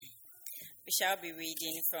We shall be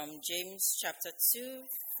reading from James chapter 2,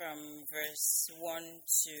 from verse 1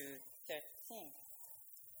 to 13.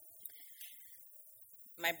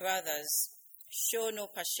 My brothers, show no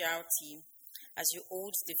partiality as you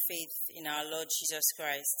hold the faith in our Lord Jesus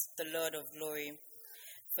Christ, the Lord of glory.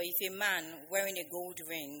 For if a man wearing a gold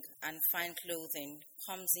ring and fine clothing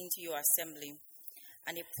comes into your assembly,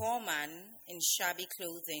 and a poor man in shabby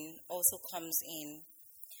clothing also comes in,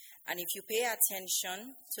 and if you pay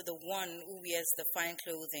attention to the one who wears the fine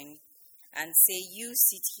clothing and say, "You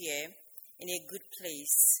sit here in a good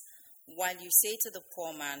place," while you say to the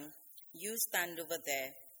poor man, "You stand over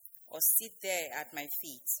there," or "Sit there at my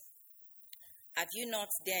feet," have you not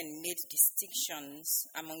then made distinctions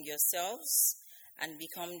among yourselves and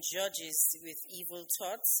become judges with evil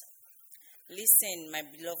thoughts? Listen, my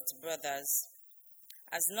beloved brothers,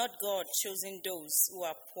 has not God chosen those who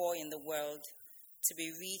are poor in the world to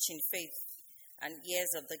be rich in faith and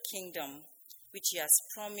heirs of the kingdom, which he has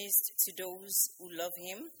promised to those who love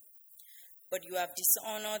him? But you have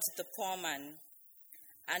dishonored the poor man.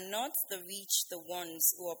 Are not the rich the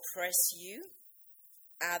ones who oppress you?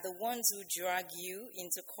 Are the ones who drag you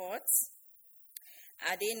into court?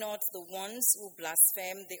 Are they not the ones who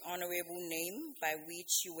blaspheme the honorable name by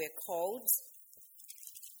which you were called?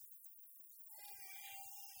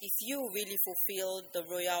 If you really fulfill the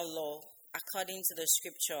royal law according to the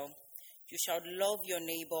scripture, you shall love your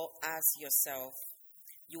neighbor as yourself,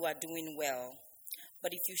 you are doing well.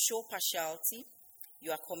 But if you show partiality,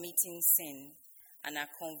 you are committing sin and are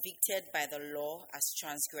convicted by the law as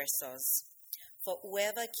transgressors. For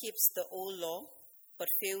whoever keeps the whole law but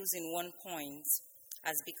fails in one point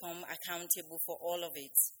has become accountable for all of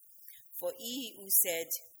it. For he who said,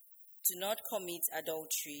 "Do not commit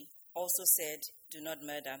adultery," also said, "Do not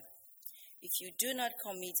murder." If you do not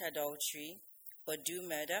commit adultery but do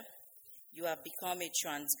murder, you have become a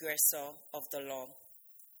transgressor of the law.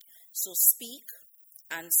 So speak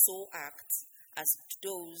and so act as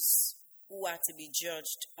those who are to be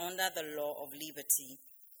judged under the law of liberty.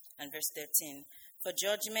 And verse 13, for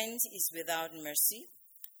judgment is without mercy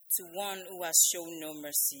to one who has shown no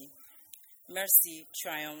mercy. Mercy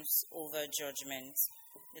triumphs over judgment.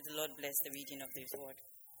 May the Lord bless the reading of His word.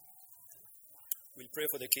 We'll pray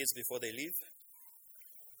for the kids before they leave.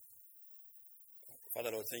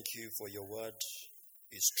 Father, Lord, thank you for your word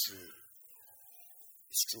is true.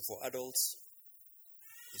 It's true for adults.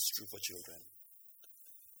 It's true for children.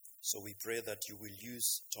 So we pray that you will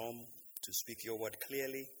use Tom to speak your word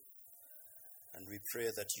clearly. And we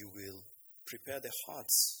pray that you will prepare the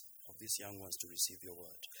hearts of these young ones to receive your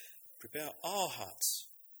word. Prepare our hearts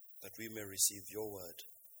that we may receive your word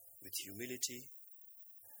with humility,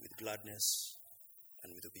 with gladness,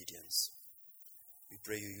 and with obedience. We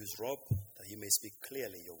pray you use Rob, that he may speak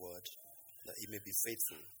clearly your word, that he may be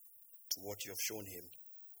faithful to what you have shown him.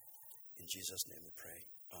 In Jesus' name we pray.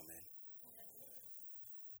 Amen.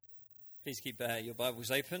 Please keep your Bibles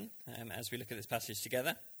open as we look at this passage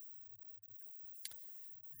together.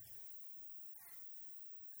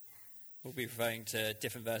 We'll be referring to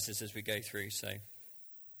different verses as we go through, so...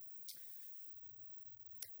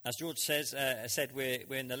 As George said,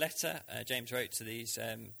 we're in the letter James wrote to these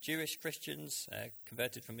Jewish Christians,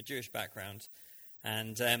 converted from a Jewish background.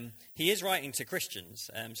 And he is writing to Christians.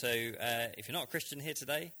 So if you're not a Christian here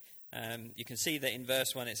today, you can see that in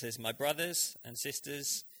verse 1 it says, "My brothers and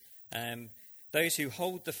sisters, those who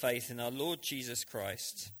hold the faith in our Lord Jesus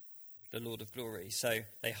Christ, the Lord of glory." So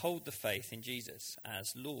they hold the faith in Jesus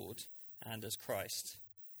as Lord and as Christ.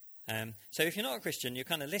 So if you're not a Christian, you're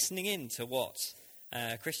kind of listening in to what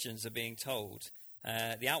Christians are being told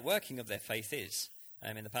the outworking of their faith is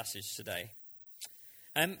in the passage today.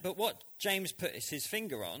 But what James puts his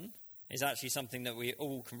finger on is actually something that we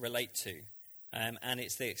all can relate to, and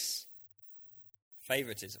it's this: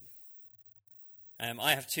 favoritism.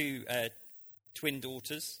 I have two twin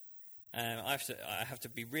daughters. I have to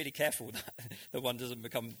be really careful that one doesn't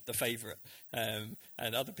become the favourite, and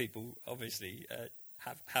other people obviously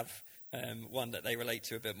have one that they relate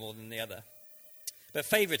to a bit more than the other. But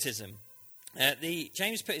favoritism.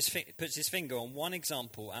 James puts his finger on one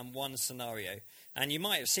example and one scenario. And you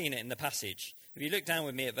might have seen it in the passage. If you look down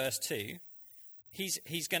with me at verse 2,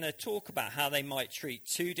 he's going to talk about how they might treat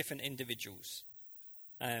two different individuals.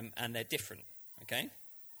 And they're different, okay?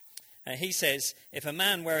 He says, if a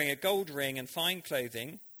man wearing a gold ring and fine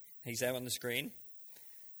clothing, he's there on the screen,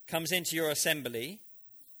 comes into your assembly,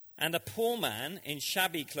 and a poor man in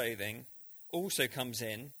shabby clothing also comes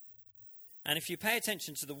in, and if you pay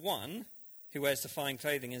attention to the one who wears the fine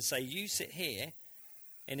clothing and say, "You sit here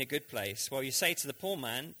in a good place," while you say to the poor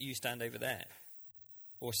man, "You stand over there,"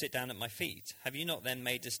 or sit down at my feet? Have you not then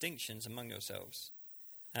made distinctions among yourselves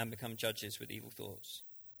and become judges with evil thoughts?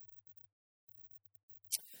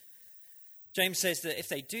 James says that if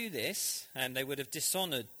they do this, they would have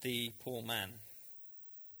dishonoured the poor man.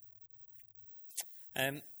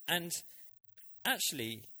 And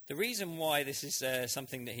actually, the reason why this is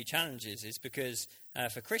something that he challenges is because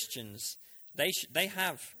for Christians, they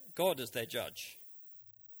have God as their judge.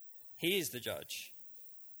 He is the judge,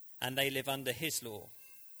 and they live under his law.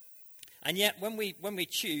 And yet, when we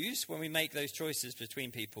make those choices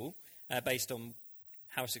between people based on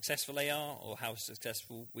how successful they are or how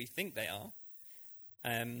successful we think they are,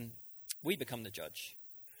 we become the judge.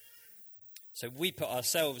 So we put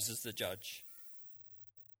ourselves as the judge,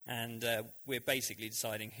 and we're basically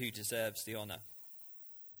deciding who deserves the honour,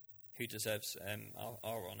 who deserves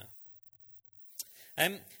our honour.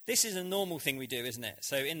 This is a normal thing we do, isn't it?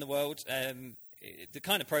 So in the world, the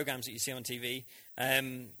kind of programmes that you see on TV,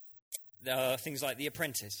 there are things like The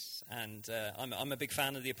Apprentice, and I'm a big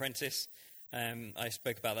fan of The Apprentice. I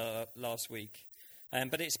spoke about that last week.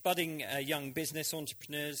 But it's budding young business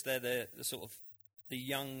entrepreneurs. They're the sort of the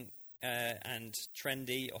young and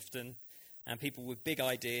trendy often, and people with big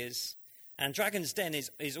ideas. And Dragon's Den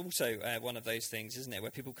is also one of those things, isn't it, where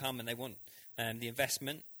people come and they want the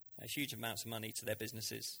investment, huge amounts of money to their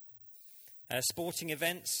businesses. Sporting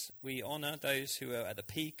events, we honour those who are at the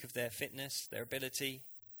peak of their fitness, their ability.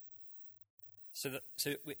 So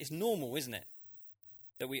it's normal, isn't it,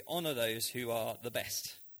 that we honour those who are the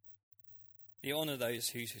best. We honour those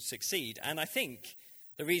who succeed. And I think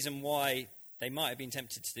the reason why they might have been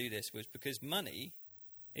tempted to do this was because money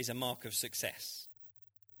is a mark of success.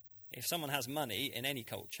 If someone has money in any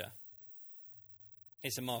culture,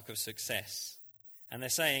 it's a mark of success. And they're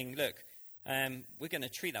saying, look, we're going to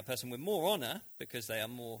treat that person with more honour because they are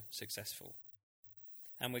more successful.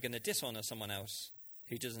 And we're going to dishonour someone else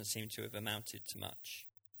who doesn't seem to have amounted to much.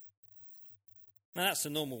 Now, that's the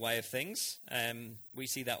normal way of things. We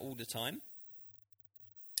see that all the time.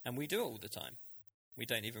 And we do it all the time. We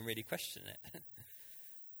don't even really question it.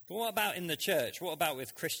 But what about in the church? What about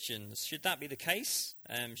with Christians? Should that be the case?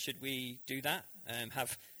 Should we do that?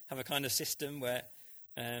 Have a kind of system where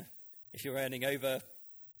if you're earning over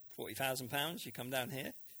 £40,000, you come down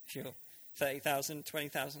here. If you're 30,000,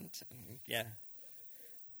 20,000, yeah.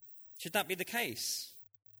 Should that be the case?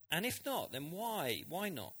 And if not, then why? Why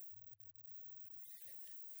not?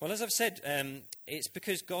 Well, as I've said, it's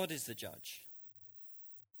because God is the judge.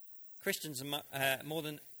 Christians, more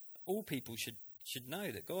than all people, should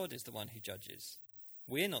know that God is the one who judges.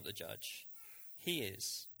 We're not the judge. He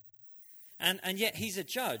is. And yet he's a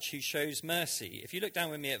judge who shows mercy. If you look down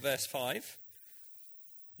with me at verse 5,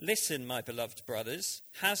 listen, my beloved brothers,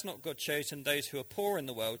 has not God chosen those who are poor in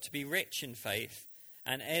the world to be rich in faith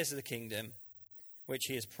and heirs of the kingdom, which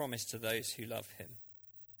he has promised to those who love him?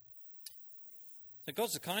 So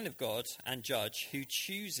God's the kind of God and judge who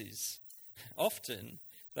chooses often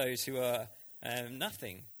those who are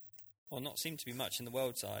nothing or not seem to be much in the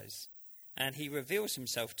world's eyes, and he reveals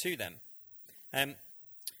himself to them.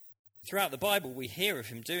 Throughout the Bible, we hear of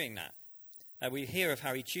him doing that. We hear of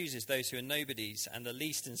how he chooses those who are nobodies and the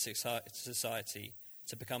least in society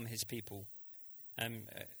to become his people.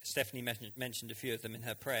 Stephanie mentioned a few of them in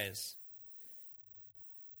her prayers.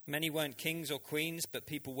 Many weren't kings or queens, but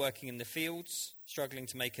people working in the fields, struggling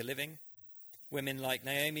to make a living. Women like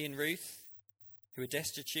Naomi and Ruth, who were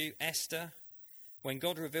destitute, Esther, when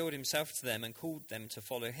God revealed himself to them and called them to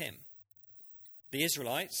follow him. The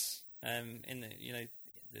Israelites, in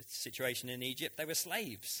the situation in Egypt, they were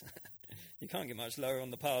slaves. You can't get much lower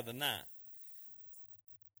on the par than that.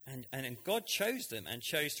 And God chose them and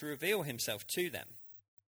chose to reveal himself to them.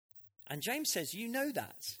 And James says, you know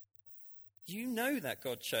that. You know that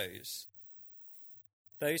God chose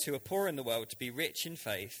those who are poor in the world to be rich in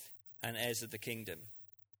faith and heirs of the kingdom.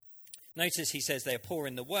 Notice he says they are poor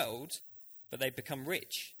in the world, but they become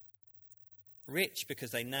rich. Rich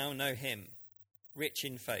because they now know him. Rich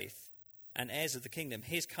in faith and heirs of the kingdom,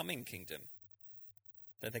 his coming kingdom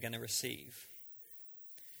that they're going to receive.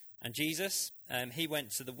 And Jesus, he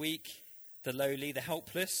went to the weak, the lowly, the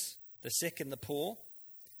helpless, the sick and the poor.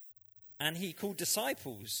 And he called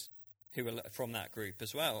disciples who were from that group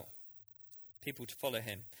as well, people to follow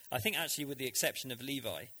him. I think actually with the exception of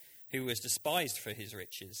Levi, who was despised for his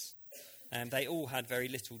riches, they all had very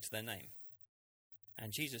little to their name.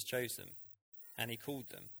 And Jesus chose them, and he called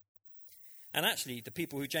them. And actually, the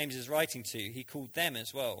people who James is writing to, he called them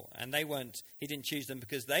as well. And he didn't choose them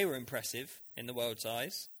because they were impressive in the world's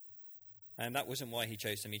eyes. And that wasn't why he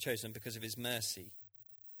chose them. He chose them because of his mercy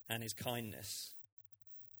and his kindness.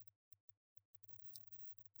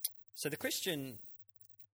 So the Christian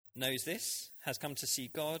knows this has come to see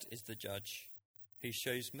God is the judge who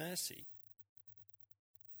shows mercy.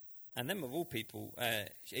 And them of all people,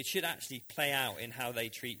 it should actually play out in how they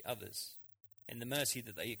treat others, in the mercy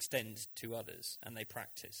that they extend to others and they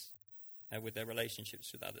practice with their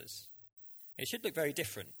relationships with others. It should look very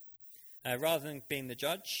different. Rather than being the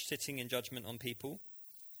judge, sitting in judgment on people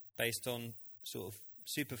based on sort of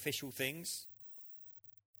superficial things,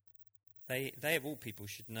 they of all people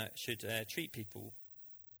should treat people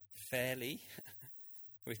fairly,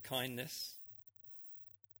 with kindness.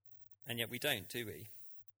 And yet we don't, do we?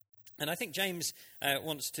 And I think James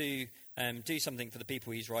wants to do something for the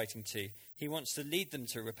people he's writing to. He wants to lead them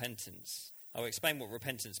to repentance. I'll explain what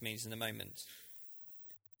repentance means in a moment.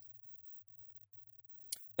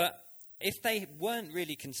 But if they weren't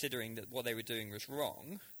really considering that what they were doing was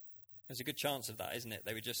wrong, there's a good chance of that, isn't it?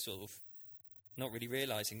 They were just sort of not really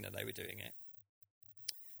realizing that they were doing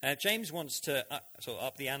it. James wants to sort of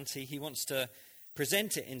up the ante. He wants to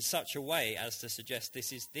present it in such a way as to suggest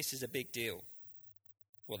this is a big deal,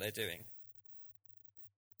 what they're doing.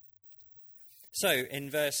 So in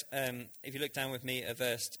verse, if you look down with me at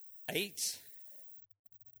verse 8,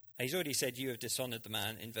 he's already said you have dishonored the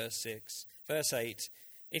man in verse 6. Verse 8,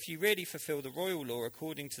 if you really fulfill the royal law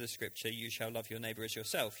according to the scripture, you shall love your neighbour as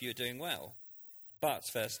yourself, you are doing well. But,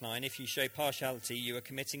 verse 9, if you show partiality, you are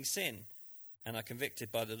committing sin and are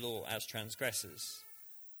convicted by the law as transgressors.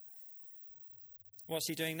 What's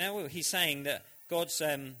he doing now? Well, he's saying that God's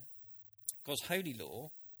holy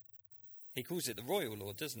law, he calls it the royal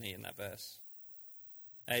law, doesn't he, in that verse?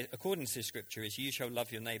 According to the scripture is, you shall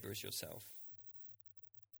love your neighbour as yourself.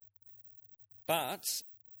 But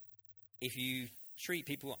if you treat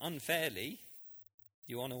people unfairly,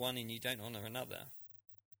 you honour one and you don't honour another.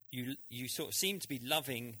 You sort of seem to be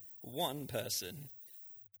loving one person,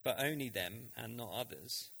 but only them and not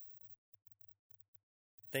others.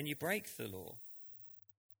 Then you break the law.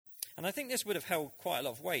 And I think this would have held quite a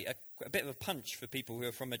lot of weight, a bit of a punch for people who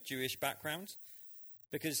are from a Jewish background,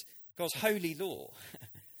 because God's holy law,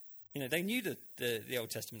 they knew the Old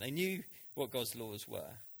Testament, they knew what God's laws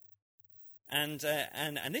were. And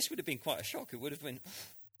this would have been quite a shock. It would have been,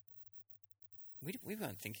 we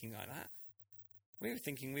weren't thinking like that. We were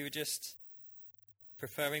thinking we were just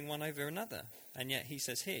preferring one over another. And yet he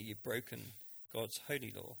says here, you've broken God's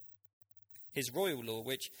holy law. His royal law,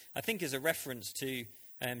 which I think is a reference to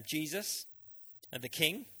Jesus, the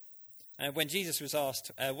king. When Jesus was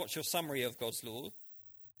asked, what's your summary of God's law?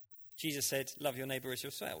 Jesus said, love your neighbour as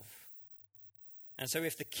yourself. And so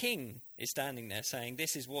if the king is standing there saying,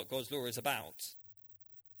 this is what God's law is about,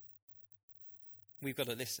 we've got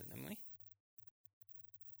to listen, haven't we?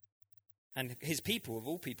 And his people, of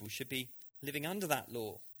all people, should be living under that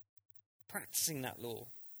law, practicing that law,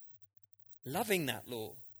 loving that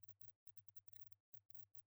law.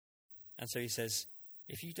 And so he says,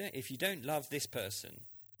 if you don't love this person,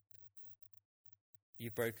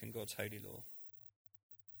 you've broken God's holy law.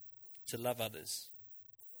 To love others.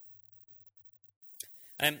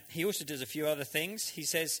 He also does a few other things. He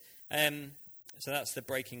says, so that's the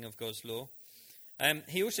breaking of God's law.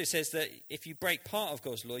 He also says that if you break part of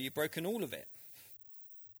God's law, you've broken all of it.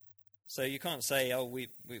 So you can't say,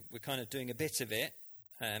 we're kind of doing a bit of it,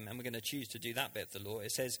 and we're going to choose to do that bit of the law.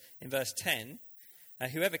 It says in verse 10,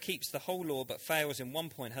 whoever keeps the whole law but fails in one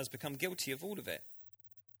point has become guilty of all of it.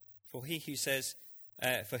 For he who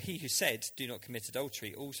said, do not commit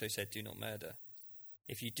adultery, also said, do not murder.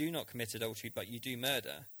 If you do not commit adultery, but you do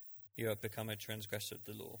murder, you have become a transgressor of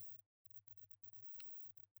the law.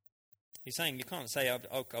 He's saying you can't say,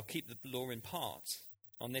 I'll keep the law in part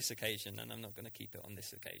on this occasion, and I'm not going to keep it on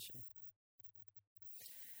this occasion.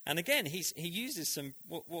 And again, he uses some,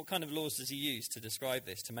 what kind of laws does he use to describe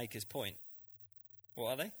this, to make his point? What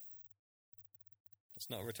are they? That's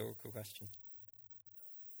not a rhetorical question.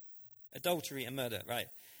 Adultery and murder, right.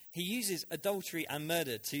 He uses adultery and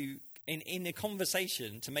murder in a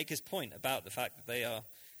conversation to make his point about the fact that they are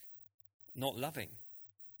not loving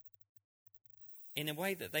in a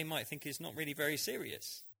way that they might think is not really very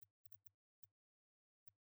serious.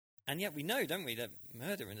 And yet we know, don't we, that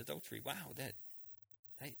murder and adultery, wow,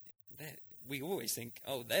 we always think,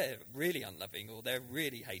 they're really unloving or they're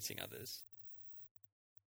really hating others.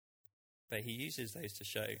 But he uses those to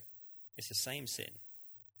show it's the same sin,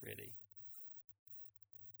 really.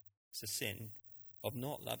 It's a sin of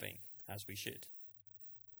not loving as we should.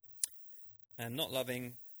 And not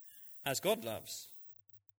loving as God loves.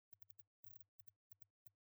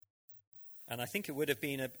 And I think it would have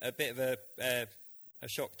been a bit of a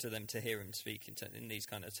shock to them to hear him speak in these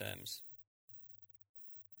kind of terms.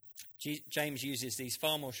 James uses these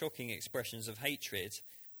far more shocking expressions of hatred,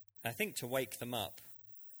 I think, to wake them up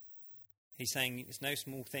He's saying it's no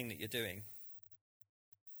small thing that you're doing.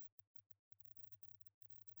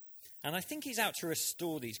 And I think he's out to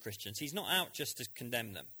restore these Christians. He's not out just to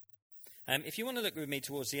condemn them. If you want to look with me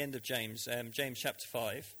towards the end of James, James chapter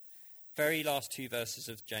 5, very last 2 verses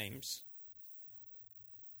of James.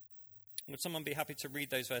 Would someone be happy to read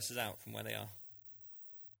those verses out from where they are?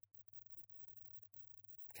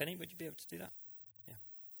 Kenny, would you be able to do that? Yeah.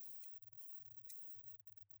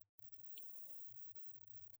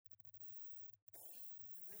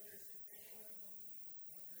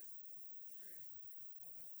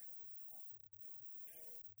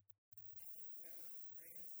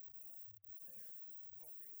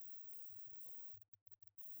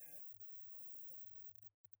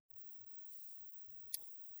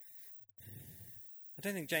 I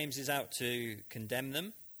don't think James is out to condemn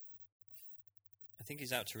them. I think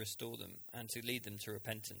he's out to restore them and to lead them to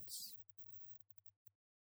repentance.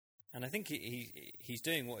 And I think he's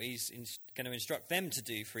doing what he's going to instruct them to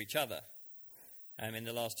do for each other in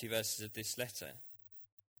the last 2 verses of this letter.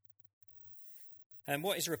 And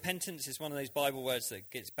what is repentance is one of those Bible words that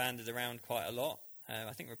gets bandied around quite a lot.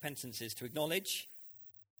 I think repentance is to acknowledge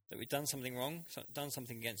that we've done something wrong, done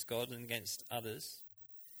something against God and against others.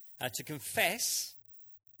 To confess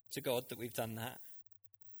to God that we've done that,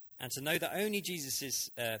 and to know that only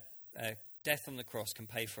Jesus' death on the cross can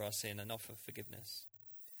pay for our sin and offer forgiveness.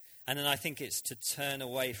 And then I think it's to turn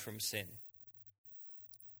away from sin.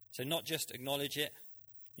 So not just acknowledge it,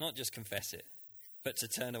 not just confess it, but to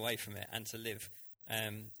turn away from it and to live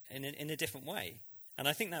in a different way. And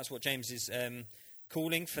I think that's what James is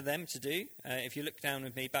calling for them to do. If you look down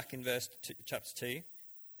with me back in chapter 2,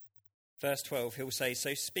 verse 12, he'll say,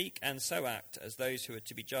 "So speak and so act as those who are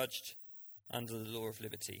to be judged under the law of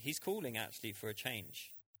liberty." He's calling actually for a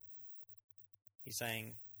change. He's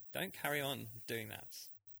saying, don't carry on doing that.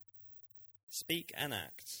 Speak and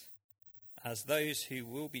act as those who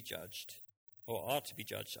will be judged or are to be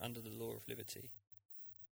judged under the law of liberty.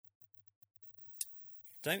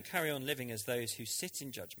 Don't carry on living as those who sit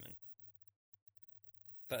in judgment,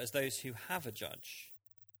 but as those who have a judge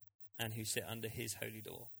and who sit under his holy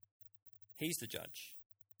law. He's the judge,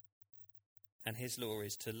 and his law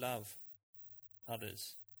is to love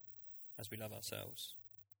others as we love ourselves.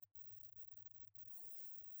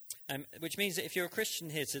 Which means that if you're a Christian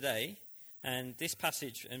here today, and this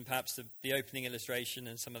passage and perhaps the opening illustration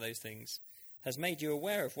and some of those things has made you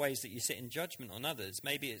aware of ways that you sit in judgment on others.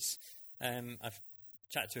 Maybe it's, I've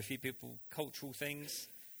chatted to a few people, cultural things.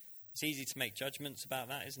 It's easy to make judgments about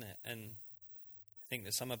that, isn't it? And think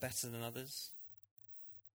that some are better than others.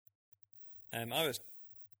 I was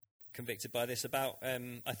convicted by this about,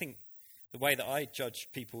 I think the way that I judge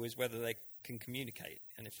people is whether they can communicate.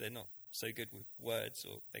 And if they're not so good with words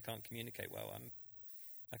or they can't communicate well,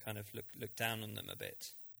 I kind of look down on them a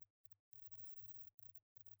bit.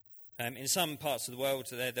 In some parts of the world,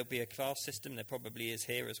 there'll be a class system. There probably is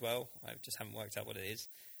here as well. I just haven't worked out what it is.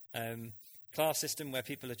 Class system where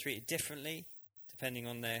people are treated differently depending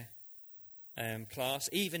on their class,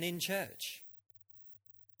 even in church.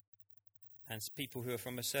 And people who are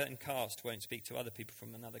from a certain caste won't speak to other people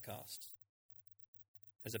from another caste.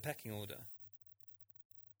 There's a pecking order.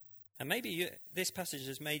 And maybe this passage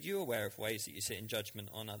has made you aware of ways that you sit in judgment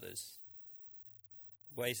on others,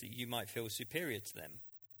 ways that you might feel superior to them.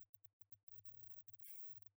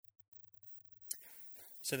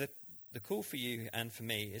 So the call for you and for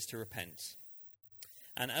me is to repent.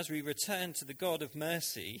 And as we return to the God of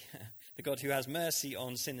mercy, the God who has mercy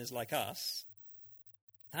on sinners like us,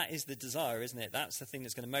 that is the desire, isn't it? That's the thing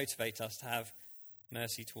that's going to motivate us to have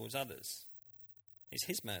mercy towards others. It's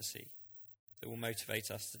his mercy that will motivate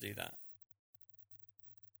us to do that.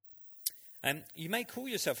 You may call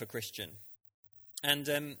yourself a Christian,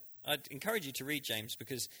 and I'd encourage you to read James,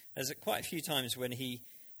 because there's quite a few times when he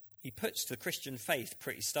puts the Christian faith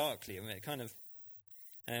pretty starkly. I mean, it kind of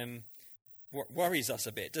worries us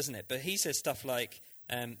a bit, doesn't it? But he says stuff like,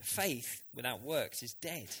 faith without works is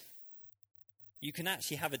dead. You can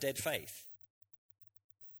actually have a dead faith.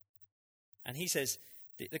 And he says,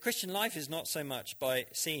 the Christian life is not so much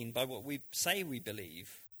seen by what we say we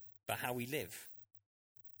believe, but how we live.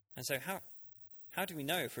 And so how do we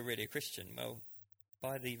know if we're really a Christian? Well,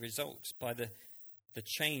 by the results, by the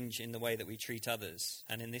change in the way that we treat others,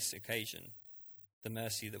 and in this occasion, the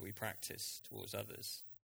mercy that we practice towards others.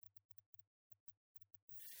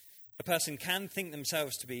 A person can think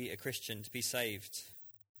themselves to be a Christian, to be saved,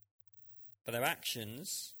 but their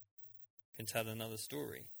actions can tell another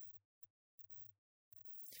story.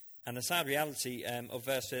 And the sad reality of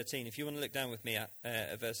verse 13, if you want to look down with me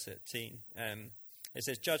at verse 13, it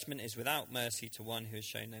says, "Judgment is without mercy to one who has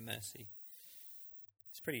shown no mercy."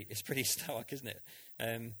 It's pretty stark, isn't it?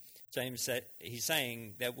 James said, he's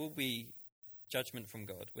saying there will be judgment from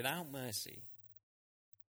God without mercy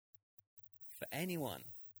for any one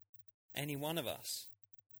of us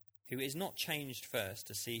who is not changed first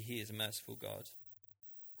to see he is a merciful God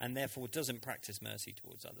and therefore doesn't practice mercy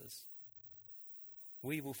towards others.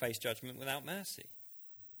 We will face judgment without mercy.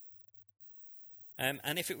 And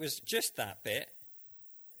if it was just that bit,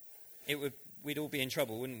 we'd all be in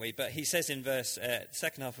trouble, wouldn't we? But he says in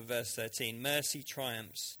second half of verse 13, mercy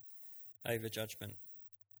triumphs over judgment.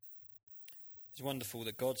 It's wonderful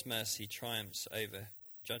that God's mercy triumphs over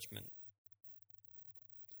judgment.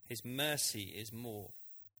 His mercy is more.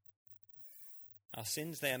 Our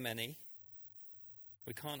sins, they are many.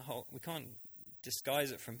 We can't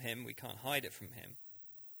disguise it from him. We can't hide it from him.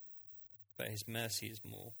 But his mercy is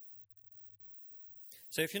more.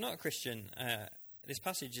 So if you're not a Christian, this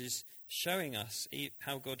passage is showing us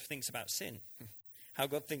how God thinks about sin, how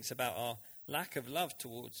God thinks about our lack of love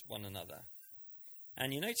towards one another.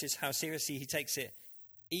 And you notice how seriously he takes it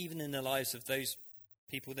even in the lives of those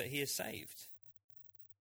people that he has saved.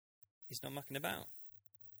 He's not mucking about.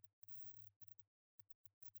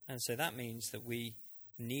 And so that means that we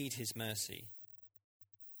need his mercy.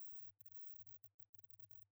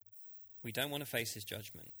 We don't want to face his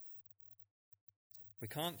judgment. We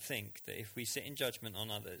can't think that if we sit in judgment on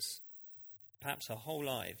others, perhaps our whole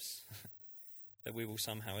lives, that we will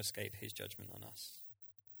somehow escape his judgment on us.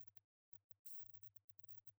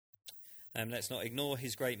 Let's not ignore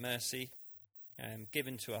his great mercy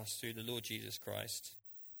given to us through the Lord Jesus Christ,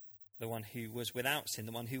 the one who was without sin,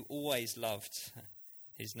 the one who always loved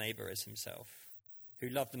his neighbour as himself, who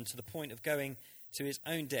loved them to the point of going to his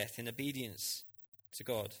own death in obedience to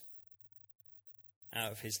God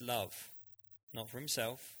out of his love, not for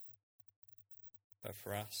himself, but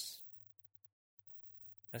for us.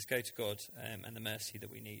 Let's go to God and the mercy that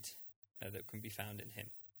we need, that can be found in him.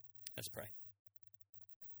 Let's pray.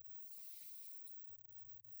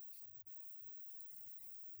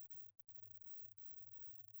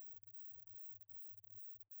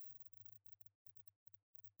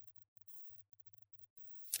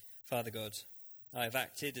 Father God, I have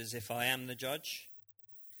acted as if I am the judge.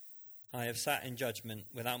 I have sat in judgment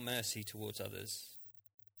without mercy towards others.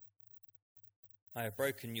 I have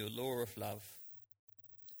broken your law of love.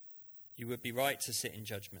 You would be right to sit in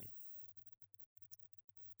judgment.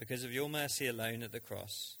 Because of your mercy alone at the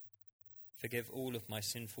cross, forgive all of my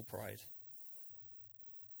sinful pride.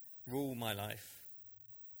 Rule my life.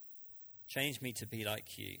 Change me to be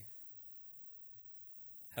like you.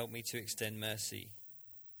 Help me to extend mercy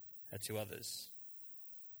to others.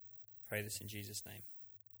 Pray this in Jesus' name.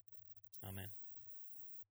 Amen.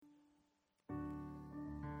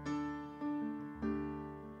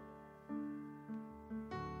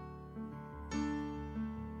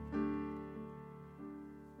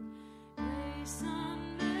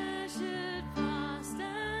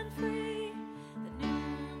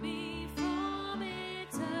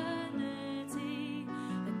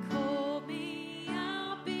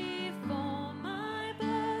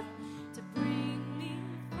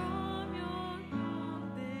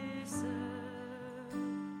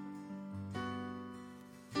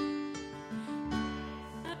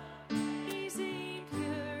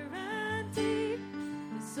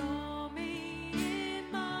 Saw me in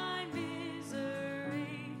my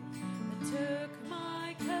misery.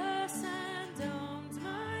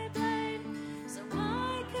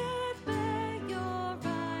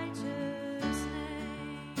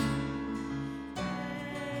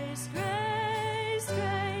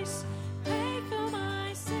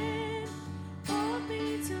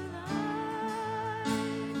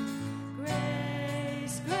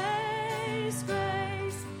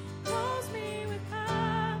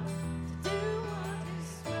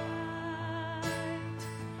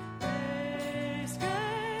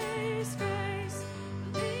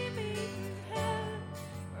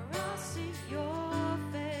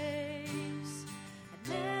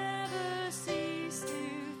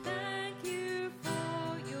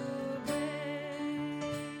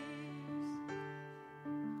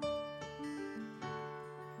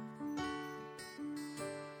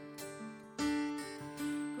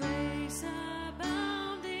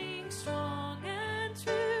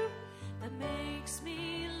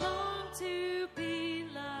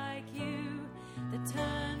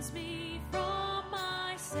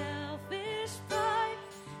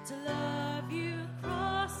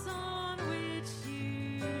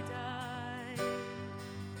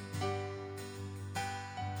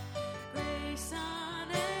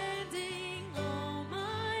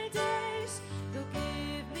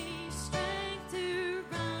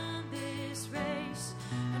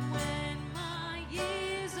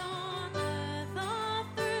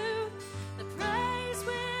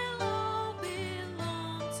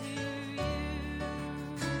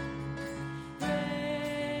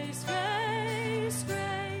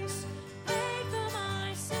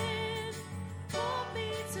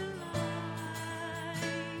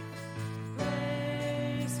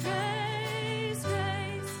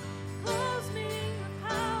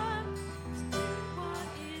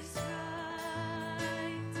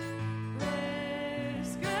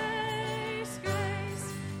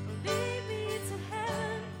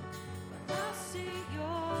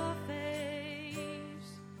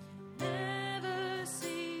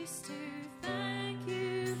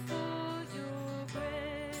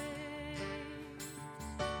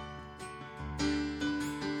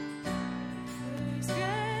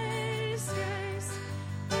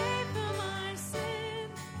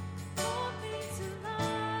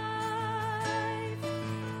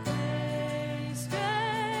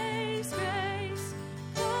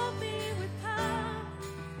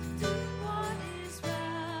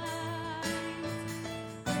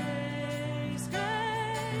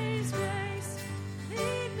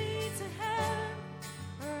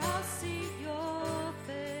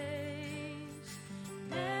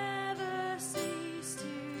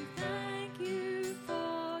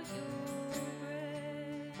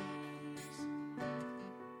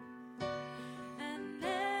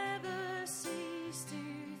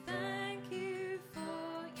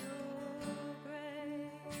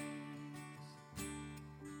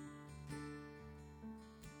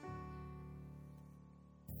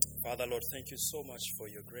 Father, Lord, thank you so much for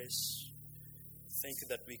your grace. Thank you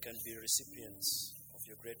that we can be recipients of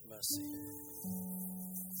your great mercy.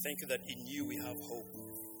 Thank you that in you we have hope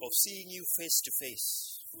of seeing you face to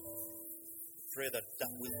face. Pray that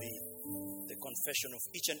that will be the confession of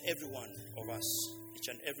each and every one of us, each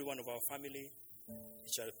and every one of our family,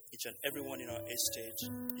 each and every one in our estate,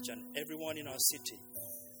 each and every one in our city,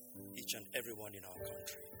 each and every one in our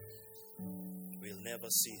country. We'll never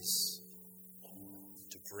cease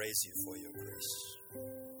to praise you for your grace.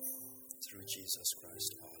 Through Jesus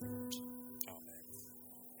Christ our Lord.